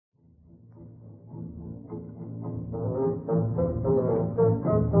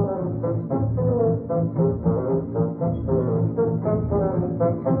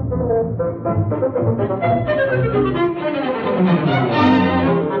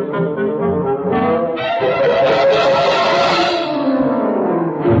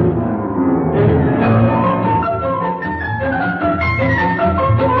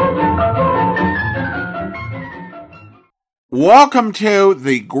Welcome to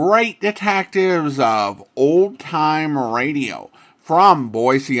the Great Detectives of Old Time Radio. From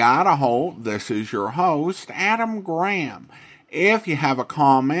Boise, Idaho, this is your host, Adam Graham. If you have a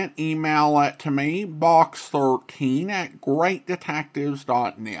comment, email it to me,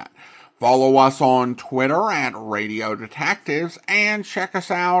 box13@greatdetectives.net. Follow us on Twitter @Radio Detectives and check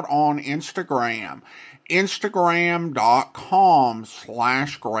us out on Instagram.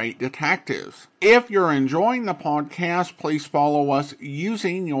 Instagram.com/Great Detectives. If you're enjoying the podcast, please follow us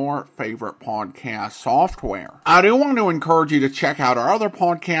using your favorite podcast software. I do want to encourage you to check out our other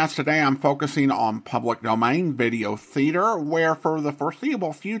podcasts. Today I'm focusing on public domain video theater, where for the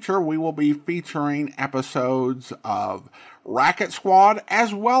foreseeable future we will be featuring episodes of Racket Squad,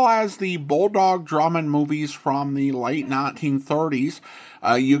 as well as the Bulldog Drummond movies from the late 1930s.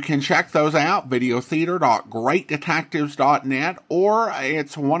 You can check those out, videotheater.greatdetectives.net, or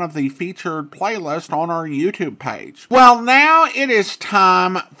it's one of the featured playlists on our YouTube page. Well, now it is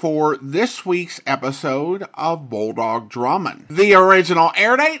time for this week's episode of Bulldog Drummond. The original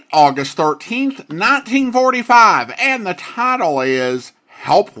air date, August 13th, 1945, and the title is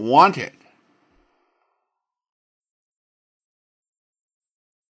Help Wanted.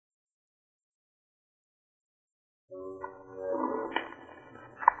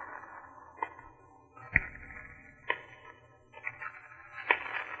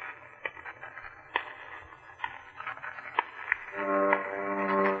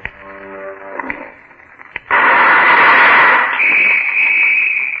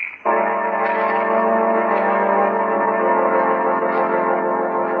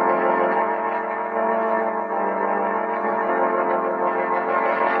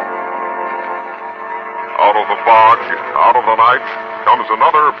 Out of the fog, out of the night, comes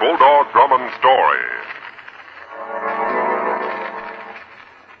another Bulldog Drummond story.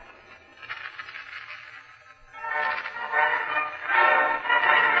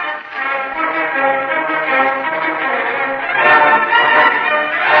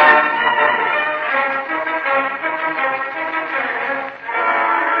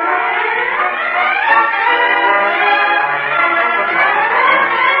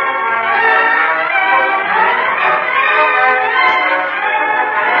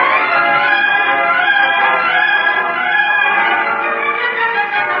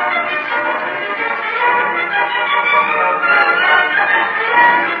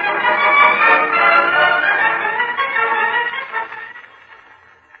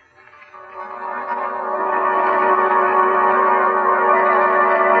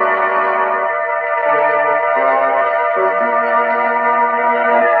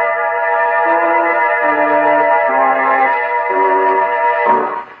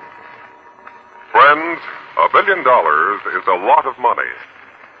 $1 billion is a lot of money.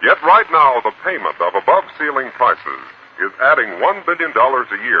 Yet right now, the payment of above-ceiling prices is adding $1 billion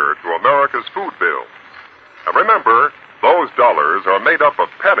a year to America's food bills. And remember, those dollars are made up of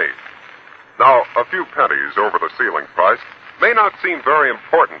pennies. Now, a few pennies over the ceiling price may not seem very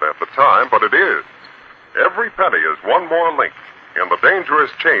important at the time, but it is. Every penny is one more link in the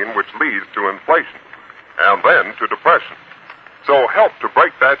dangerous chain which leads to inflation, and then to depression. So help to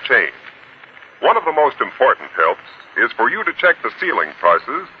break that chain. One of the most important helps is for you to check the ceiling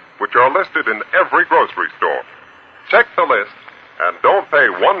prices, which are listed in every grocery store. Check the list and don't pay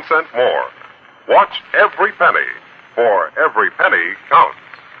 1 cent more. Watch every penny, for every penny counts.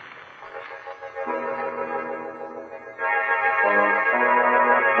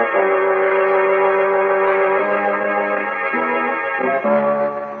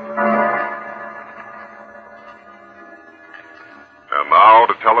 And now,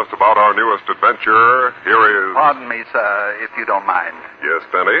 to tell us about our newest adventure, here is... Pardon me, sir, if you don't mind. Yes,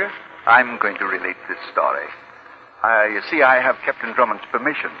 Denny? I'm going to relate this story. You see, I have Captain Drummond's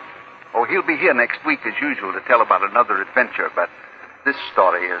permission. Oh, he'll be here next week as usual to tell about another adventure, but this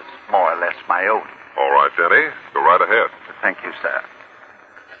story is more or less my own. All right, Denny. Go right ahead. Thank you, sir.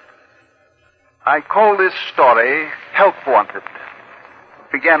 I call this story Help Wanted.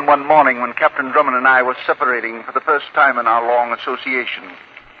 It began one morning when Captain Drummond and I were separating for the first time in our long association.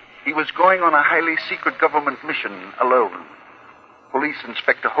 He was going on a highly secret government mission alone. Police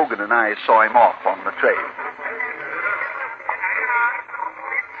Inspector Hogan and I saw him off on the trail.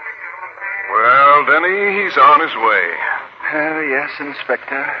 Well, Denny, he's on his way. Yes,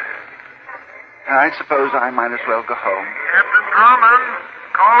 Inspector. I suppose I might as well go home. Captain Drummond.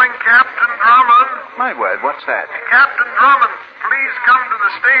 Calling Captain Drummond. My word, what's that? Captain Drummond, please come to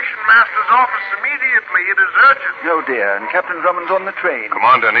the station master's office immediately. It is urgent. No, dear, and Captain Drummond's on the train. Come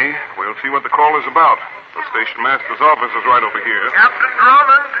on, Denny. We'll see what the call is about. The station master's office is right over here. Captain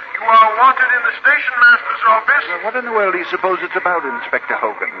Drummond, you are wanted in the station master's office. What in the world do you suppose it's about, Inspector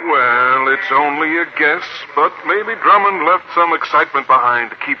Hogan? Well, it's only a guess, but maybe Drummond left some excitement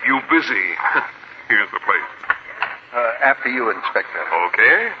behind to keep you busy. Here's the place. After you, Inspector.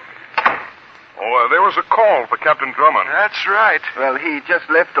 Okay. There was a call for Captain Drummond. That's right. Well, he just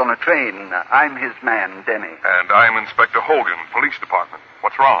left on a train. I'm his man, Denny. And I'm Inspector Hogan, Police Department.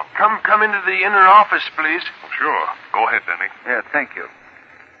 What's wrong? Come into the inner office, please. Sure. Go ahead, Denny. Yeah, thank you.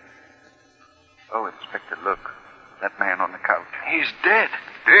 Oh, Inspector, look. That man on the couch. He's dead.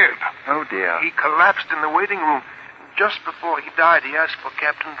 Dead? Oh, dear. He collapsed in the waiting room. Just before he died, he asked for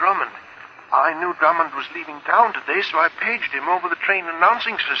Captain Drummond. I knew Drummond was leaving town today, so I paged him over the train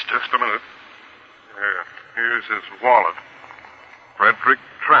announcing system. Just a minute. Here's his wallet. Frederick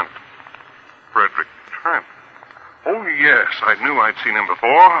Trent. Frederick Trent. Oh, yes, I knew I'd seen him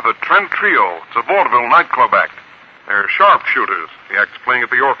before. The Trent Trio. It's a vaudeville nightclub act. They're sharpshooters. The act's playing at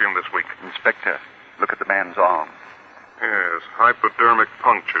the Orpheum this week. Inspector, look at the man's arm. Yes, hypodermic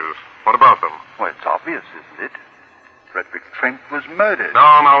punctures. What about them? Well, it's obvious, isn't it? Frederick Trent was murdered.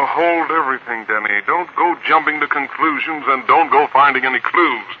 Now, hold everything, Denny. Don't go jumping to conclusions and don't go finding any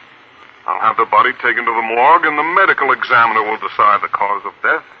clues. I'll have the body taken to the morgue and the medical examiner will decide the cause of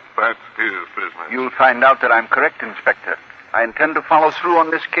death. That's his business. You'll find out that I'm correct, Inspector. I intend to follow through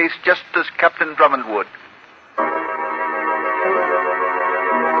on this case just as Captain Drummond would.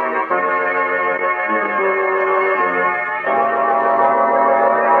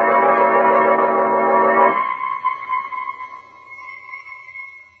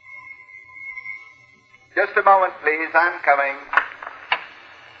 Just a moment, please. I'm coming.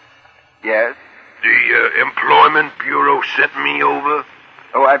 Yes? The Employment Bureau sent me over.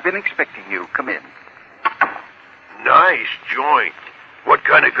 Oh, I've been expecting you. Come in. Nice joint. What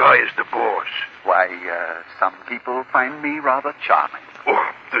kind of guy is the boss? Why, some people find me rather charming.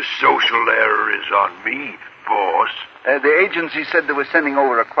 Oh, the social error is on me, boss. The agency said they were sending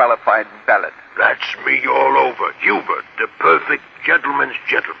over a qualified valet. That's me all over. Hubert, the perfect gentleman's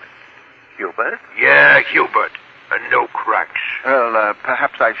gentleman. Hubert? Yeah, Hubert. And no cracks. Well,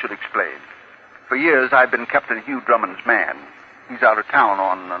 perhaps I should explain. For years, I've been Captain Hugh Drummond's man. He's out of town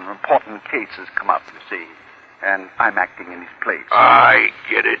on an important case has come up, you see. And I'm acting in his place. I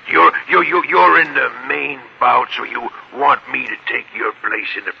get it. You're in the main bout, so you want me to take your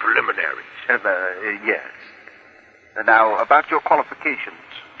place in the preliminaries. Yes. Now, about your qualifications.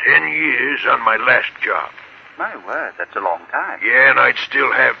 10 years on my last job. My word, that's a long time. Yeah, and I'd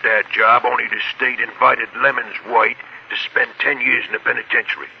still have that job, only the state invited Lemons White to spend 10 years in the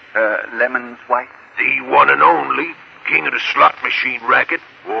penitentiary. Lemons White? The one and only, king of the slot machine racket.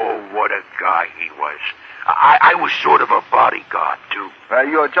 Oh, what a guy he was. I was sort of a bodyguard, too.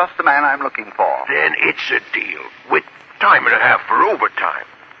 You're just the man I'm looking for. Then it's a deal, with time and a half for overtime.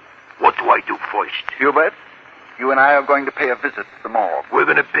 What do I do first? Hubert, you and I are going to pay a visit to the morgue. We're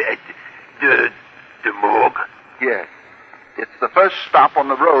going to pay... The morgue? Yes. It's the first stop on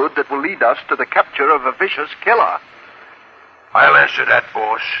the road that will lead us to the capture of a vicious killer. I'll answer that,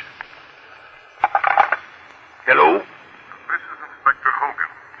 boss. Hello? This is Inspector Hogan.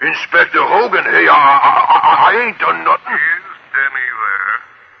 Inspector Hogan? Hey, I ain't done nothing. Is Denny there?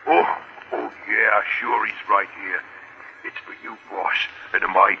 Oh, yeah, sure, he's right here. It's for you, boss, and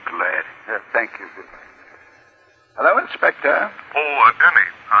am I glad. Thank you. Hello, Inspector. Denny,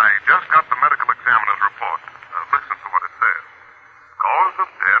 I just got the medical examiner's report. Listen to what it says. Cause of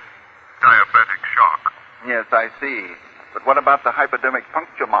death, diabetic shock. Yes, I see. But what about the hypodermic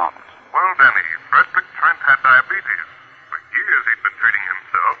puncture marks? Well, Denny, Frederick Trent had diabetes. For years he'd been treating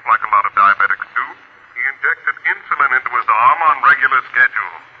himself like a lot of diabetics do. He injected insulin into his arm on regular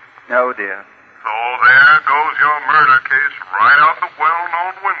schedule. Oh, dear. So there goes your murder case right out the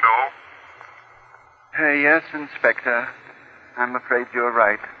well-known window. Yes, Inspector. I'm afraid you're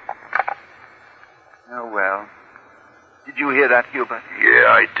right. Oh, well. Did you hear that, Hubert?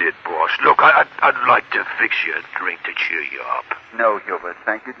 Yeah, I did, boss. Look, I'd like to fix you a drink to cheer you up. No, Hubert.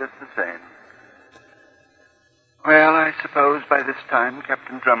 Thank you just the same. Well, I suppose by this time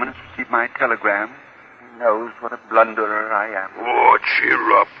Captain Drummond has received my telegram. He knows what a blunderer I am. Oh,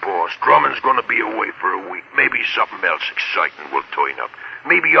 cheer up, boss. Drummond's going to be away for a week. Maybe something else exciting will turn up.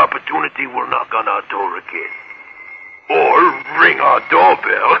 Maybe opportunity will knock on our door again. Or ring our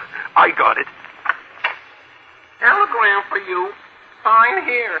doorbell. I got it. Telegram for you. Sign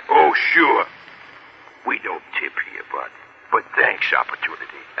here. Oh, sure. We don't tip here, but thanks,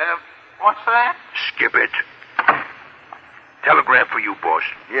 Opportunity. What's that? Skip it. Telegram for you, boss.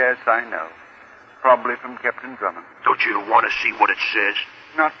 Yes, I know. Probably from Captain Drummond. Don't you want to see what it says?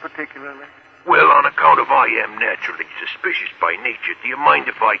 Not particularly. Well, on account of I am naturally suspicious by nature, do you mind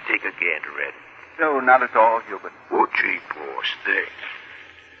if I take a gander at it? No, not at all, Hubert. Oh, gee, boss, thanks.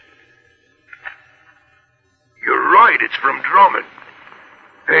 You're right, it's from Drummond.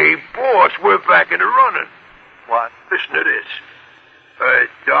 Hey, boss, we're back in the running. What? Listen to this. A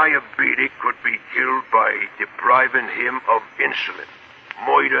diabetic could be killed by depriving him of insulin.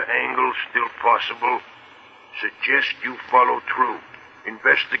 Murder angle still possible. Suggest you follow through.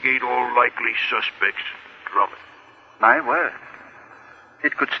 Investigate all likely suspects. Drummond. My word.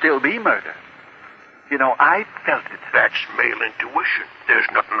 It could still be murder. You know, I felt it. That's male intuition. There's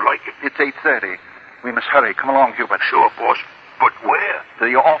nothing like it. It's 8:30. We must hurry. Come along, Hubert. Sure, boss. But where?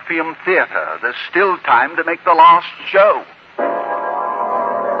 The Orpheum Theater. There's still time to make the last show.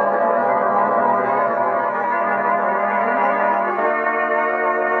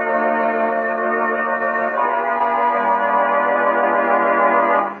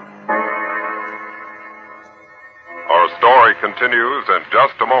 Our story continues in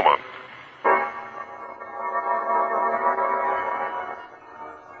just a moment.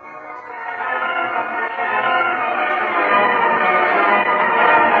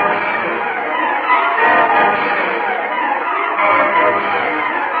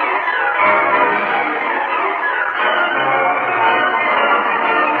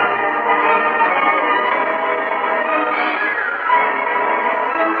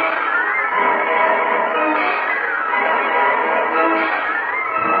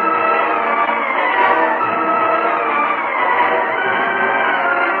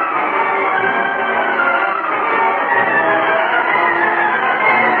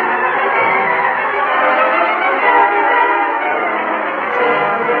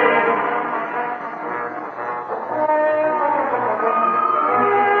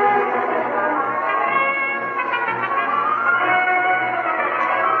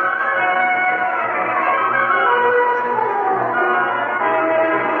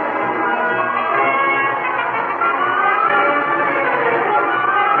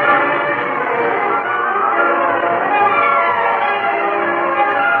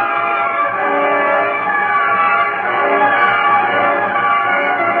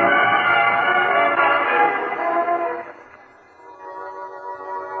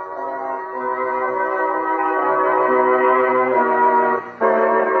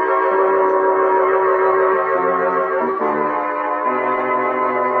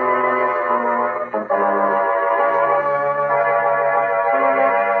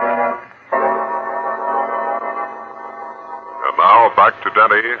 Back to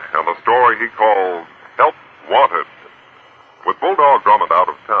Denny and the story he calls Help Wanted. With Bulldog Drummond out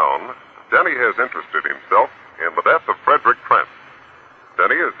of town, Denny has interested himself in the death of Frederick Trent.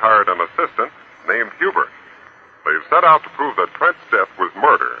 Denny has hired an assistant named Hubert. They've set out to prove that Trent's death was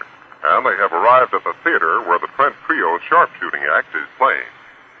murder, and they have arrived at the theater where the Trent Trio's sharpshooting act is playing.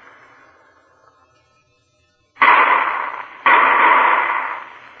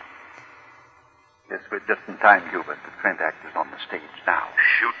 Yes, we're just in time, Hubert. The Trent act is on the stage now.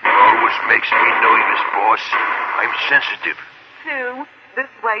 Shooting always makes me nervous, boss. I'm sensitive. Sue, this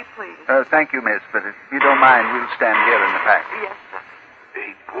way, please. Thank you, miss, but if you don't mind, we'll stand here in the back. Yes, sir.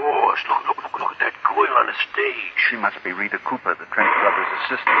 Hey, boss, look at that girl on the stage. She must be Rita Cooper, the Trent brothers'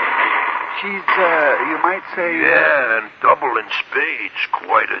 assistant. She's, you might say... Yeah, and double in spades.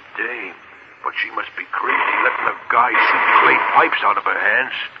 Quite a dame. But she must be crazy letting a guy shoot clay pipes out of her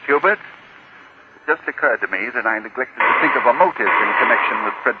hands. Hubert? It just occurred to me that I neglected to think of a motive in connection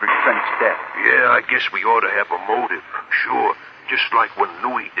with Frederick Trent's death. Yeah, I guess we ought to have a motive. Sure. Just like when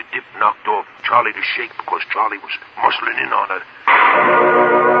Louis the Dip knocked off Charlie the Shake because Charlie was muscling in on her.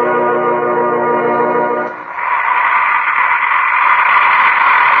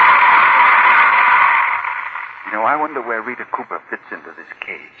 You know, I wonder where Rita Cooper fits into this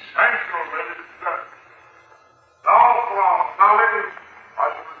case. Thanks, old man. It's done. Now, ladies,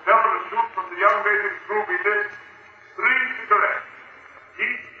 I shall endeavor to shoot from the young lady's ruby list 3 cigarettes.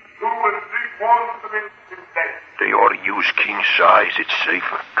 Each 2 3/4 of an inch in length. They ought to use king size. It's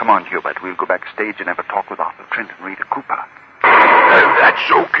safer. Come on, Hubert. We'll go backstage and have a talk with Arthur Trent and Rita Cooper.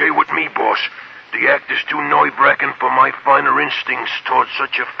 That's okay with me, boss. The act is too nerve-wracking for my finer instincts towards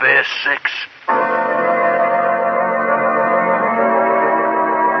such a fair sex.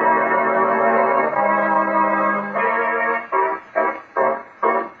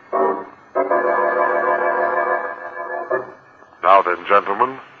 then,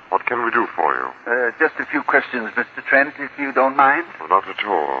 gentlemen, what can we do for you? Just a few questions, Mr. Trent, if you don't mind. Well, not at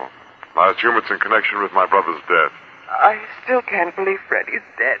all. I assume it's in connection with my brother's death. I still can't believe Freddie's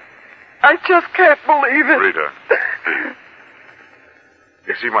dead. I just can't believe it. Rita, Steve.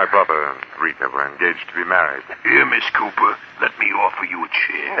 You see, my brother and Rita were engaged to be married. Here, Miss Cooper, let me offer you a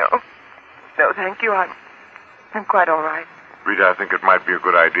chair. No, thank you. I'm quite all right. Rita, I think it might be a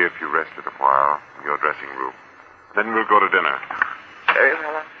good idea if you rested a while in your dressing room. Then we'll go to dinner. Very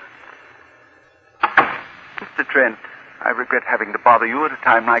well. Mr. Trent, I regret having to bother you at a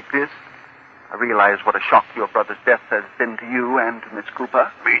time like this. I realize what a shock your brother's death has been to you and to Miss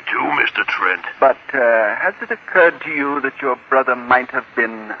Cooper. Me too, Mr. Trent. But has it occurred to you that your brother might have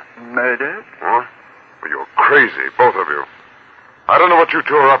been murdered? Huh? Well, you're crazy, both of you. I don't know what you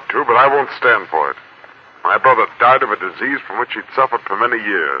two are up to, but I won't stand for it. My brother died of a disease from which he'd suffered for many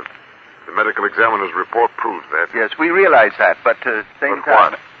years. The medical examiner's report proves that. Yes, we realize that, but same But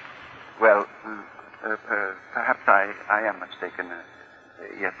time... what? Well, perhaps I am mistaken.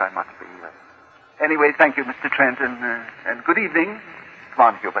 Yes, I must be. Anyway, thank you, Mr. Trent, and good evening.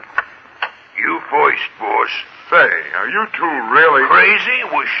 Come on, Hubert. You first, boss. Say, are you two really... Crazy?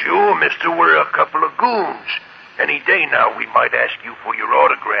 Well, sure, mister. We're a couple of goons. Any day now we might ask you for your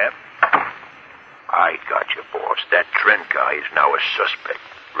autograph. I got you, boss. That Trent guy is now a suspect,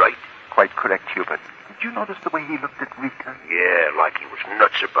 right? Quite correct, Hubert. Did you notice the way he looked at Rita? Yeah, like he was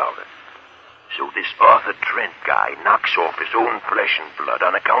nuts about it. So this Arthur Trent guy knocks off his own flesh and blood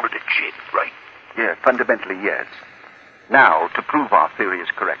on account of the chit, right? Yeah, fundamentally, yes. Now, to prove our theory is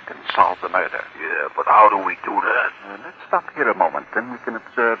correct and solve the murder. Yeah, but how do we do that? Let's stop here a moment, then we can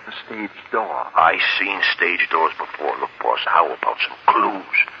observe the stage door. I seen stage doors before. Look, boss, how about some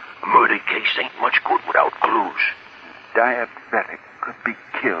clues? A murder case ain't much good without clues. Diabetic could be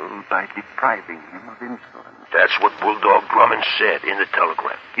killed by depriving him of insulin. That's what Bulldog Drummond said in the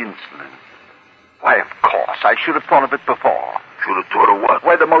telegram. Insulin? Why, of course. I should have thought of it before. Should have thought of what?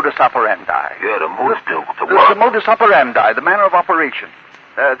 Why, the modus operandi. Yeah, the modus... The The what? modus operandi, the manner of operation.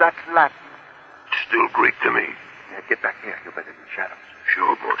 That's Latin. Still Greek to me. Yeah, get back here, Hubert, in the shadows.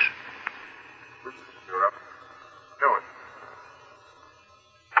 Sure, boss. You're up. Do it.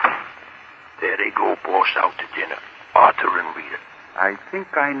 There they go, boss, out to dinner. Arthur and Rita. I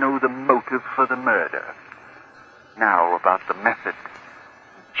think I know the motive for the murder. Now, about the method.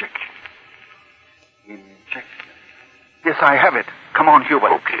 Injection. Yes, I have it. Come on,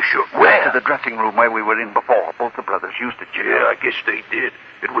 Hubert. Okay, sure. Back Where? to the dressing room where we were in before. Both the brothers used it, you know. Yeah, I guess they did.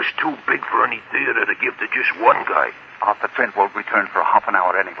 It was too big for any theater to give to just one guy. Arthur Trent won't return for half an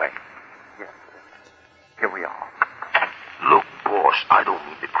hour anyway. Yes. Here we are. Look, boss, I don't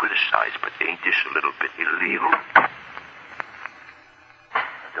mean to criticize, but ain't this a little bit illegal?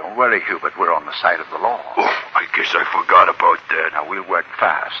 Don't worry, Hubert. We're on the side of the law. Oh, I guess I forgot about that. Now, we'll work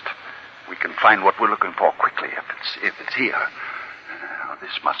fast. We can find what we're looking for quickly if it's here. Now,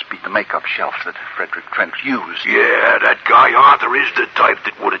 this must be the makeup shelf that Frederick Trent used. Yeah, that guy Arthur is the type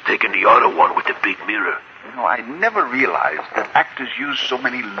that would have taken the other one with the big mirror. You know, I never realized that actors use so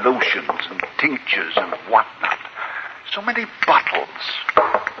many lotions and tinctures and whatnot. So many bottles.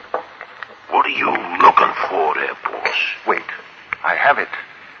 What are you looking for there, boss? Wait, I have it.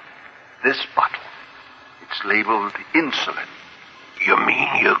 This bottle. It's labeled insulin. You mean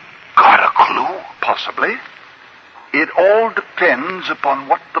you got a clue? Possibly. It all depends upon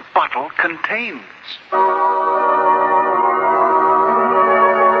what the bottle contains.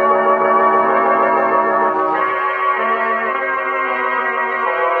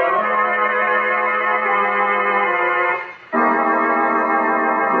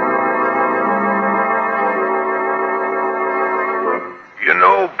 You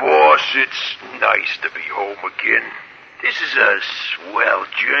know, boss, it's nice to be home again. This is a swell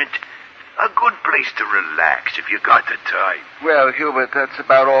joint. A good place to relax if you got the time. Well, Hubert, that's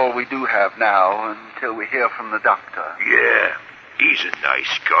about all we do have now until we hear from the doctor. Yeah, he's a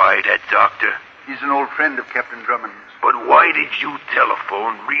nice guy, that doctor. He's an old friend of Captain Drummond's. But why did you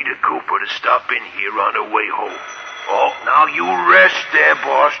telephone Rita Cooper to stop in here on her way home? Oh, now you rest there,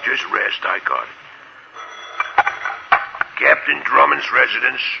 boss. Just rest. I got it. Captain Drummond's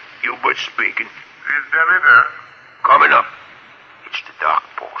residence. Hubert speaking. Is Denny there? Coming up. It's the doc,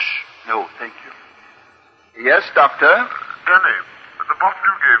 boss. No, thank you. Yes, Doctor? Denny, the bottle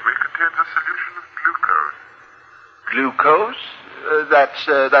you gave me contains a solution of glucose.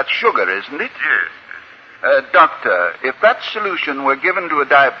 Glucose? That's sugar, isn't it? Yes. Doctor, if that solution were given to a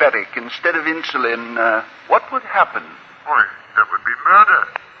diabetic instead of insulin, what would happen? Why, that would be murder.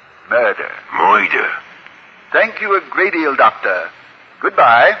 Murder. Murder. Thank you a great deal, Doctor.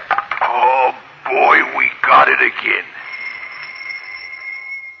 Goodbye. Oh, boy, we got it again.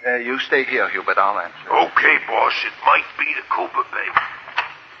 You stay here, Hubert. I'll answer. Okay, boss. It might be the Cooper, babe.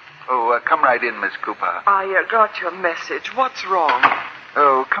 Oh, come right in, Miss Cooper. I got your message. What's wrong?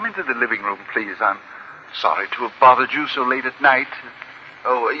 Oh, come into the living room, please. I'm sorry to have bothered you so late at night.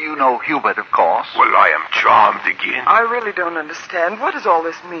 Oh, you know Hubert, of course. Well, I am charmed again. I really don't understand. What does all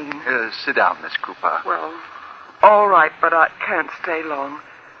this mean? Sit down, Miss Cooper. Well, all right, but I can't stay long.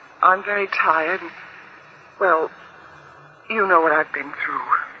 I'm very tired. Well, you know what I've been through.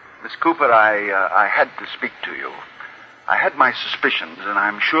 Miss Cooper, I had to speak to you. I had my suspicions, and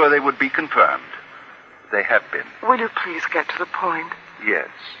I'm sure they would be confirmed. They have been. Will you please get to the point? Yes.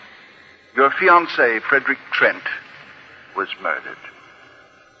 Your fiancé, Frederick Trent, was murdered.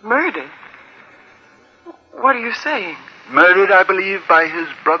 Murdered? What are you saying? Murdered, I believe, by his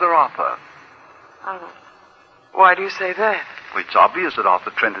brother Arthur. Oh. Why do you say that? Well, it's obvious that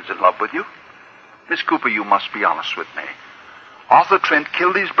Arthur Trent is in love with you. Miss Cooper, you must be honest with me. Arthur Trent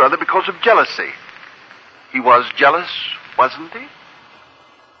killed his brother because of jealousy. He was jealous, wasn't he?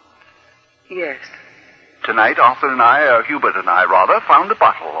 Yes. Tonight, Hubert and I, found a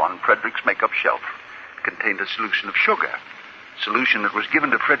bottle on Frederick's makeup shelf. It contained a solution of sugar. Solution that was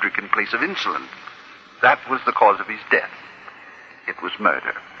given to Frederick in place of insulin. That was the cause of his death. It was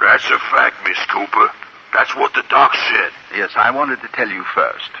murder. That's a fact, Miss Cooper. That's what the doc said. Yes, I wanted to tell you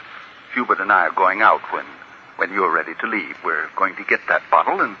first. Hubert and I are going out when you're ready to leave. We're going to get that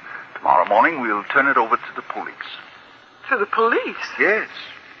bottle, and tomorrow morning we'll turn it over to the police. To the police? Yes.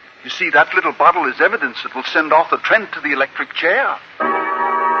 You see, that little bottle is evidence that will send Arthur Trent to the electric chair.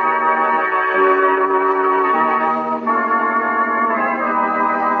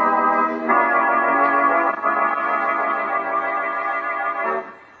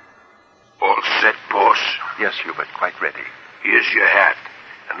 All set, boss? Yes, Hubert, quite ready. Here's your hat.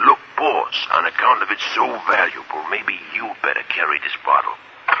 And look, boss, on account of it's so valuable, maybe you better carry this bottle.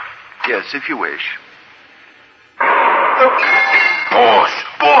 Yes, if you wish.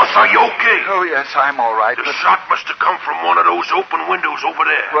 Boss, are you okay? Oh, yes, I'm all right. The shot must have come from one of those open windows over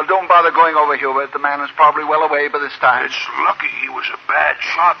there. Well, don't bother going over, Hubert. The man is probably well away by this time. It's lucky he was a bad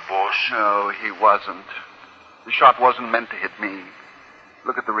shot, boss. No, he wasn't. The shot wasn't meant to hit me.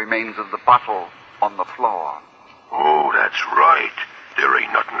 Look at the remains of the bottle on the floor. Oh, that's right. There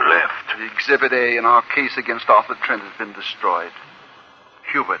ain't nothing left. The Exhibit A in our case against Arthur Trent has been destroyed.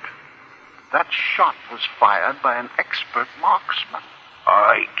 Hubert, that shot was fired by an expert marksman.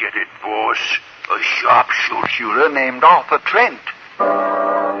 I get it, boss. A sharpshooter named Arthur Trent.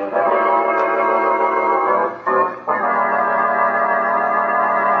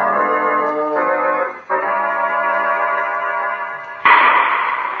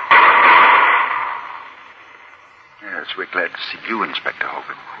 Yes, we're glad to see you, Inspector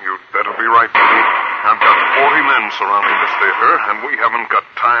Hogan. You'd better be right, Denny. I've got 40 men surrounding this theater, and we haven't got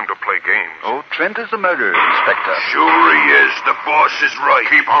time to play games. Oh, Trent is the murderer, Inspector. Sure he is. The boss is right.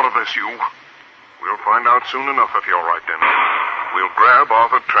 Keep out of this, you. We'll find out soon enough if you're right, Denny. We'll grab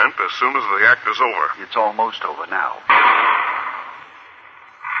Arthur Trent as soon as the act is over. It's almost over now.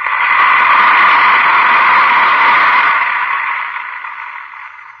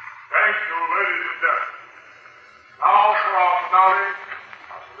 Thank you, ladies and gentlemen. Now for our finale,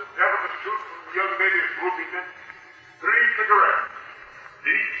 after the death of the shoot from the young lady's Rooten, 3 cigarettes,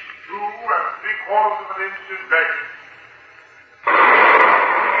 each 2 3/4 of an inch in length.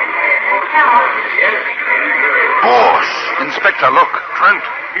 Boss! Inspector, look. Trent,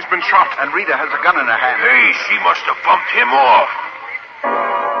 he's been shot. And Rita has a gun in her hand. Hey, she must have bumped him off.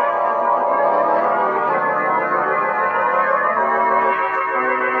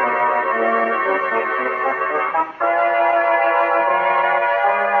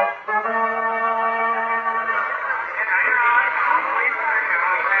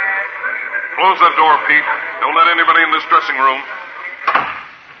 Close that door, Pete. Don't let anybody in this dressing room.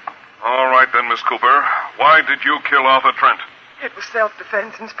 All right, then, Miss Cooper. Why did you kill Arthur Trent? It was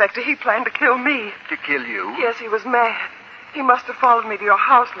self-defense, Inspector. He planned to kill me. To kill you? Yes, he was mad. He must have followed me to your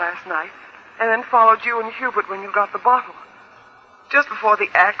house last night, and then followed you and Hubert when you got the bottle. Just before the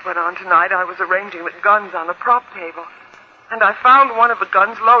act went on tonight, I was arranging the guns on the prop table, and I found one of the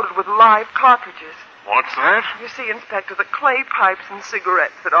guns loaded with live cartridges. What's that? You see, Inspector, the clay pipes and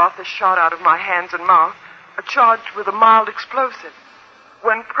cigarettes that Arthur shot out of my hands and mouth are charged with a mild explosive.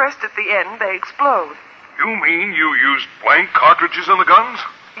 When pressed at the end, they explode. You mean you used blank cartridges in the guns?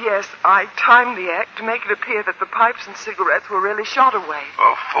 Yes, I timed the act to make it appear that the pipes and cigarettes were really shot away.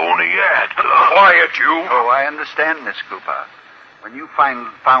 A phony act. Quiet, you. Oh, I understand, Miss Cooper. When you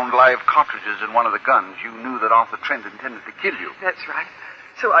found live cartridges in one of the guns, you knew that Arthur Trent intended to kill you. That's right.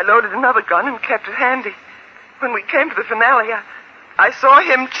 So I loaded another gun and kept it handy. When we came to the finale, I saw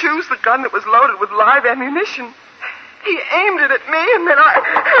him choose the gun that was loaded with live ammunition. He aimed it at me, and then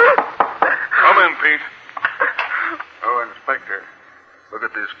Come in, Pete. Oh, Inspector, look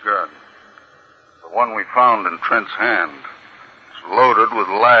at this gun. The one we found in Trent's hand. It's loaded with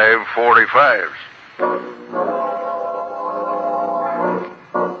live 45s.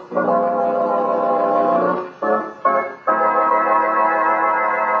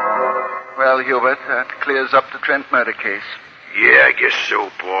 Well, Hubert, that clears up the Trent murder case. Yeah, I guess so,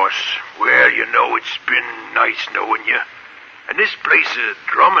 boss. Well, you know, it's been nice knowing you. And this place of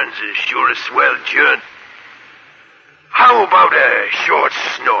Drummond's is sure a swell joint. How about a short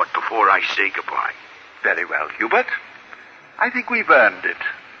snort before I say goodbye? Very well, Hubert. I think we've earned it.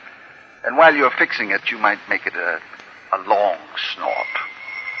 And while you're fixing it, you might make it a long snort.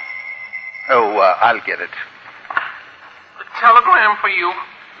 Oh, I'll get it. A telegram for you.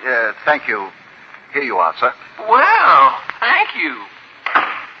 Thank you. Here you are, sir. Well, thank you.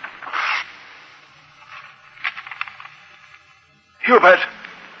 Hubert!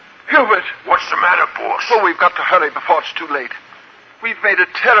 Hubert! What's the matter, boss? Oh, we've got to hurry before it's too late. We've made a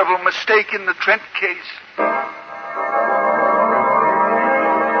terrible mistake in the Trent case.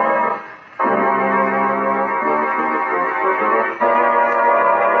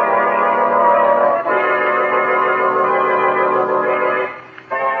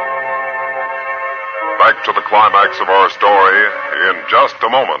 Back to the climax of our story in just a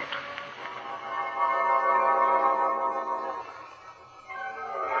moment.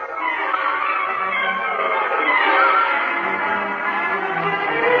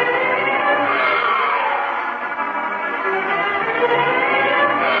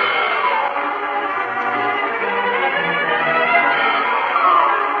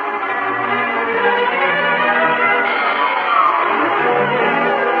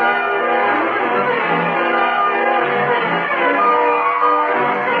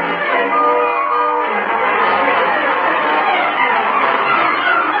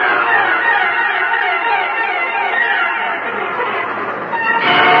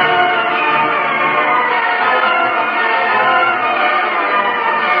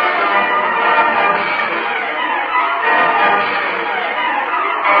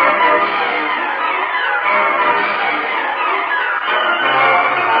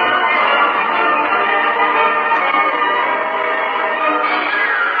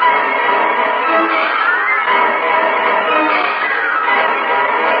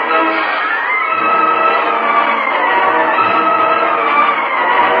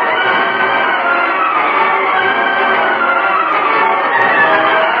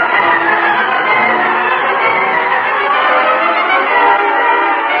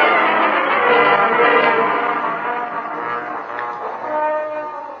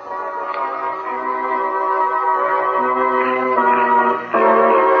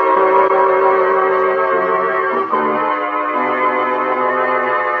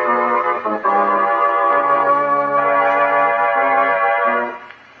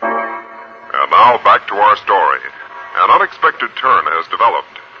 Back to our story. An unexpected turn has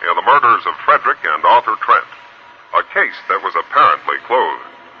developed in the murders of Frederick and Arthur Trent, a case that was apparently closed.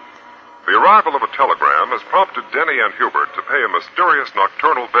 The arrival of a telegram has prompted Denny and Hubert to pay a mysterious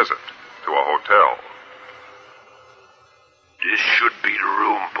nocturnal visit to a hotel. This should be the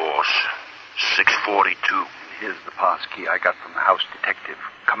room, boss. 642. Here's the pass key I got from the house detective.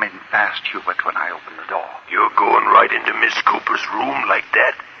 Come in fast, Hubert, when I open the door. You're going right into Miss Cooper's room like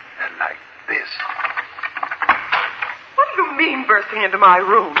that? And like this. What do you mean, bursting into my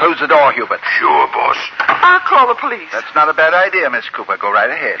room? Close the door, Hubert. Sure, boss. I'll call the police. That's not a bad idea, Miss Cooper. Go right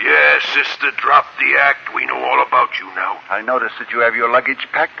ahead. Yes, sister, drop the act. We know all about you now. I notice that you have your luggage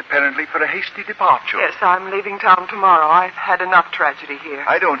packed, apparently for a hasty departure. Yes, I'm leaving town tomorrow. I've had enough tragedy here.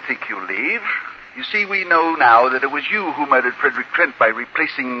 I don't think you'll leave. You see, we know now that it was you who murdered Frederick Trent by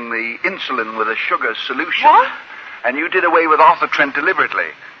replacing the insulin with a sugar solution. What? And you did away with Arthur Trent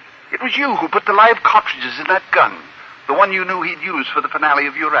deliberately. It was you who put the live cartridges in that gun, the one you knew he'd use for the finale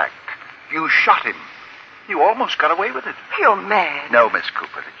of your act. You shot him. You almost got away with it. You're mad. No, Miss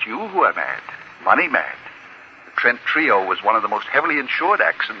Cooper, it's you who are mad. Money mad. The Trent Trio was one of the most heavily insured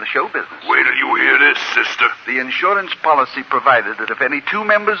acts in the show business. Wait till you hear this, sister. The insurance policy provided that if any two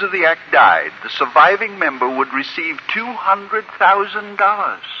members of the act died, the surviving member would receive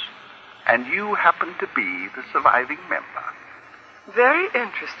 $200,000. And you happened to be the surviving member. Very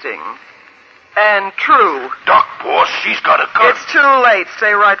interesting. And true. Doc, boss, she's got a gun. It's too late.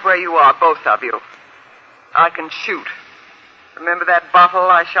 Stay right where you are, both of you. I can shoot. Remember that bottle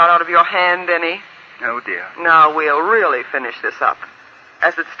I shot out of your hand, Denny? Oh, dear. Now we'll really finish this up.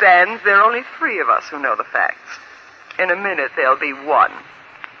 As it stands, there are only 3 of us who know the facts. In a minute, there'll be one.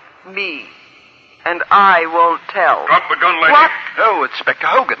 Me. And I won't tell. Drop the gun, lady. What? No, Inspector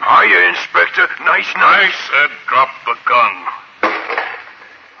Hogan. Hiya, Inspector. Nice. I said drop the gun.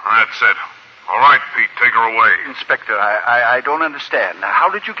 That's it. All right, Pete, take her away. Inspector, I don't understand. How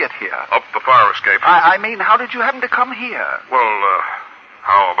did you get here? Up the fire escape. I mean, how did you happen to come here? Well,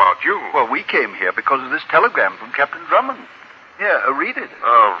 how about you? Well, we came here because of this telegram from Captain Drummond. Here, read it.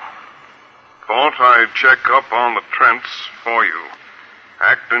 Thought I'd check up on the Trents for you.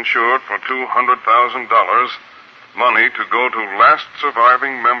 Act insured for $200,000. Money to go to last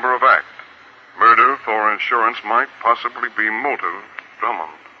surviving member of Act. Murder for insurance might possibly be motive,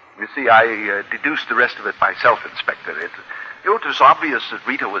 Drummond. You see, I deduced the rest of it myself, Inspector. It was obvious that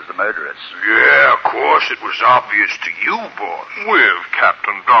Rita was the murderess. Yeah, of course, it was obvious to you, boss. With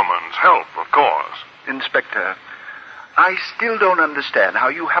Captain Drummond's help, of course. Inspector, I still don't understand how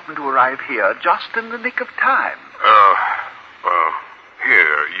you happened to arrive here just in the nick of time.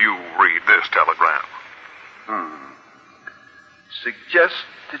 Here, you read this telegram. Suggest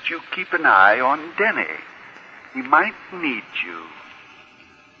that you keep an eye on Denny. He might need you.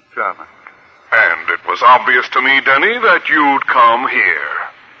 Drummond. And it was obvious to me, Denny, that you'd come here.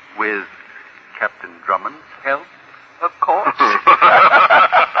 With Captain Drummond's help, of course.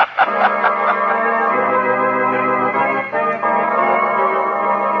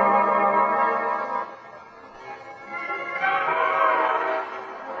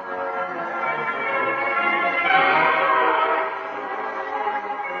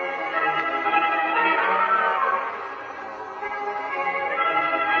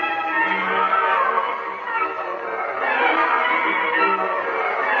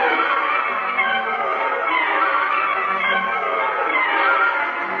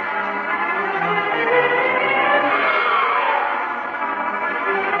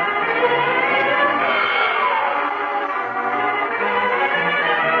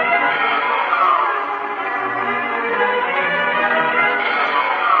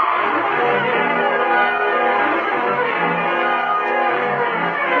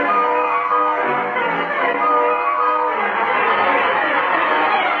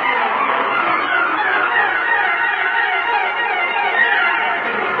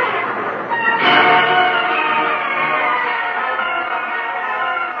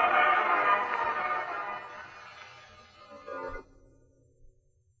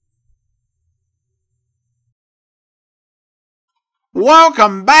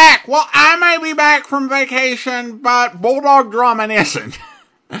 Welcome back. Well, I may be back from vacation, but Bulldog Drummond isn't.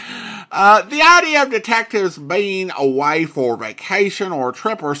 The idea of detectives being away for vacation or a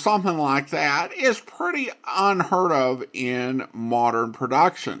trip or something like that is pretty unheard of in modern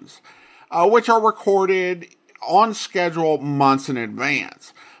productions, which are recorded on schedule months in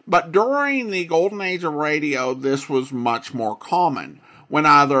advance. But during the golden age of radio, this was much more common, when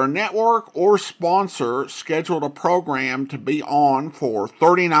either a network or sponsor scheduled a program to be on for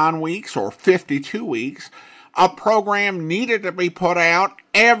 39 weeks or 52 weeks, a program needed to be put out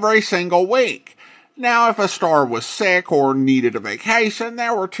every single week. Now, if a star was sick or needed a vacation,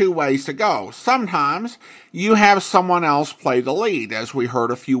 there were two ways to go. Sometimes you have someone else play the lead, as we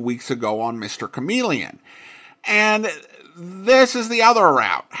heard a few weeks ago on Mr. Chameleon. And this is the other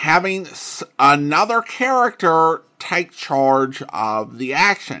route, having another character take charge of the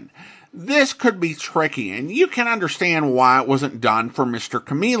action. This could be tricky, and you can understand why it wasn't done for Mr.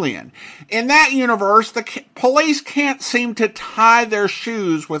 Chameleon. In that universe, the police can't seem to tie their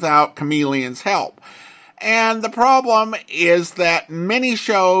shoes without Chameleon's help. And the problem is that many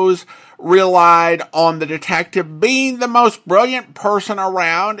shows relied on the detective being the most brilliant person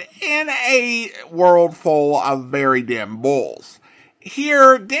around in a world full of very dim bulls.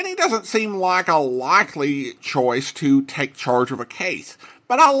 Here, Denny doesn't seem like a likely choice to take charge of a case,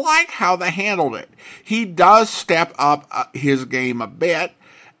 but I like how they handled it. He does step up his game a bit,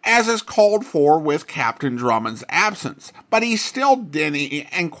 as is called for with Captain Drummond's absence, but he's still Denny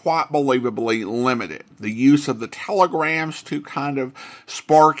and quite believably limited. The use of the telegrams to kind of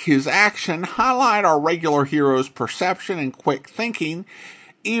spark his action highlight our regular hero's perception and quick thinking,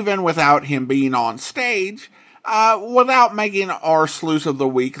 even without him being on stage, without making our sleuth of the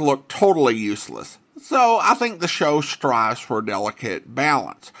week look totally useless. So I think the show strives for a delicate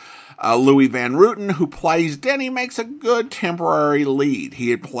balance. Louis Van Rooten, who plays Denny, makes a good temporary lead.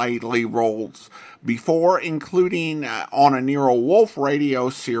 He had played lead roles before, including on a Nero Wolfe radio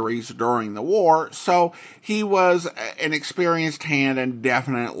series during the war, so he was an experienced hand and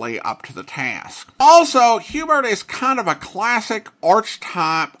definitely up to the task. Also, Hubert is kind of a classic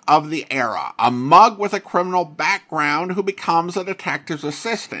archetype of the era, a mug with a criminal background who becomes a detective's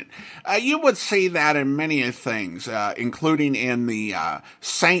assistant. You would see that in many things, including in the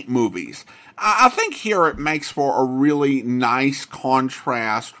Saint movies. I think here it makes for a really nice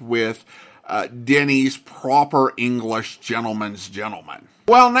contrast with Denny's proper English gentleman's gentleman.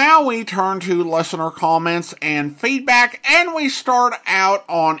 Well, now we turn to listener comments and feedback, and we start out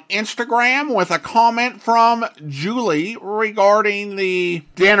on Instagram with a comment from Julie regarding the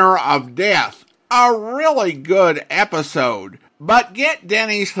Dinner of Death. A really good episode, but get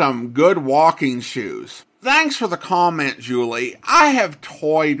Denny some good walking shoes. Thanks for the comment, Julie. I have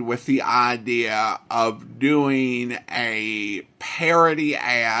toyed with the idea of doing a parody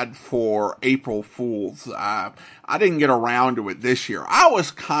ad for April Fool's. I didn't get around to it this year. I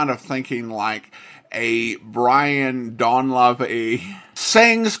was kind of thinking like a Brian Donlevy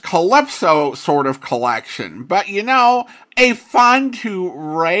sings Calypso sort of collection. But you know, a fund to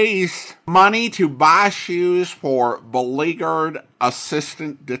raise money to buy shoes for beleaguered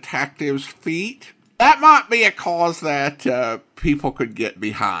assistant detectives' feet. That might be a cause that people could get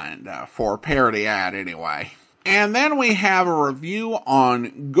behind, for a parody ad anyway. And then we have a review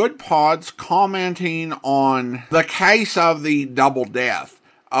on Good Pods commenting on the case of the double death.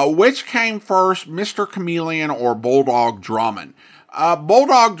 Which came first, Mr. Chameleon or Bulldog Drummond?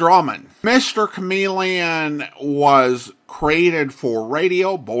 Bulldog Drummond. Mr. Chameleon was created for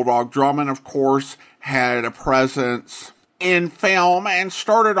radio. Bulldog Drummond, of course, had a presence in film and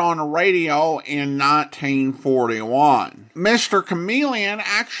started on radio in 1941. Mr. Chameleon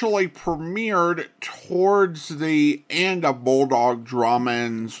actually premiered towards the end of Bulldog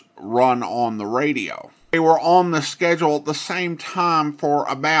Drummond's run on the radio. They were on the schedule at the same time for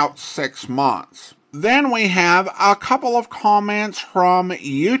about 6 months. Then we have a couple of comments from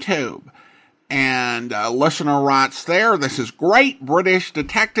YouTube. And a listener writes there, "This is great. British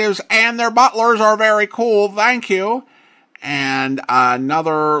detectives and their butlers are very cool. Thank you." And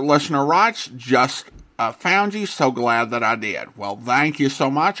another listener writes, "Just found you. So glad that I did." Well, thank you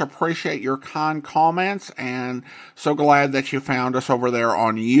so much. Appreciate your kind comments and so glad that you found us over there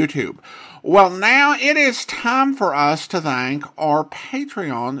on YouTube. Well, now it is time for us to thank our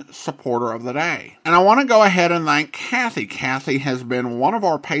Patreon supporter of the day. And I want to go ahead and thank Kathy. Kathy has been one of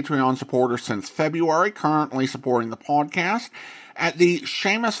our Patreon supporters since February, currently supporting the podcast at the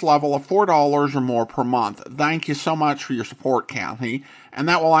Seamus level of $4 or more per month. Thank you so much for your support, Kathy. And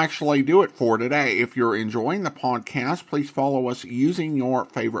that will actually do it for today. If you're enjoying the podcast, please follow us using your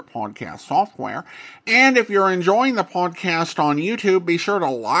favorite podcast software. And if you're enjoying the podcast on YouTube, be sure to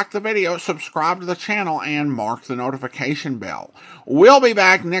like the video, subscribe to the channel, and mark the notification bell. We'll be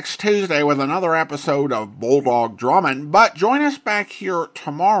back next Tuesday with another episode of Bulldog Drummond, but join us back here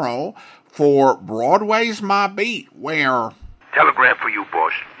tomorrow for Broadway's My Beat, where... Telegram for you,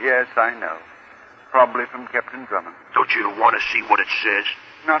 boss. Yes, I know. Probably from Captain Drummond. Don't you want to see what it says?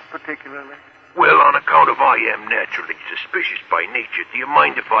 Not particularly. Well, on account of I am naturally suspicious by nature, do you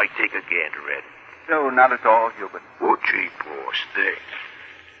mind if I take a gander at it? No, not at all, Hubert. Oh, gee, boss, thanks.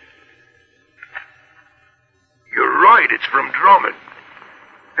 You're right, it's from Drummond.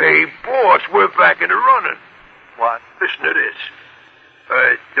 Hey, boss, we're back in the running. What? Listen to this.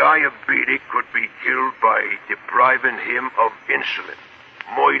 A diabetic could be killed by depriving him of insulin.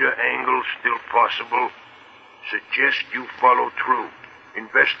 Murder angle still possible. Suggest you follow through.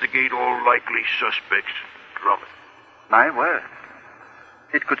 Investigate all likely suspects. Drummond. My word.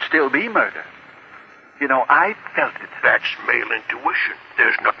 It could still be murder. You know, I felt it. That's male intuition.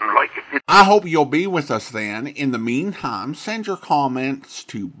 There's nothing like it. I hope you'll be with us then. In the meantime, send your comments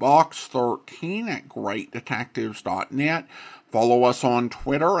to box13@greatdetectives.net. Follow us on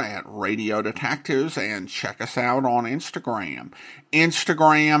Twitter at Radio Detectives and check us out on Instagram.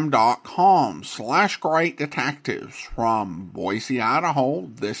 Instagram.com/greatdetectives. From Boise, Idaho,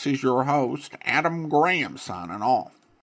 this is your host, Adam Graham, signing off.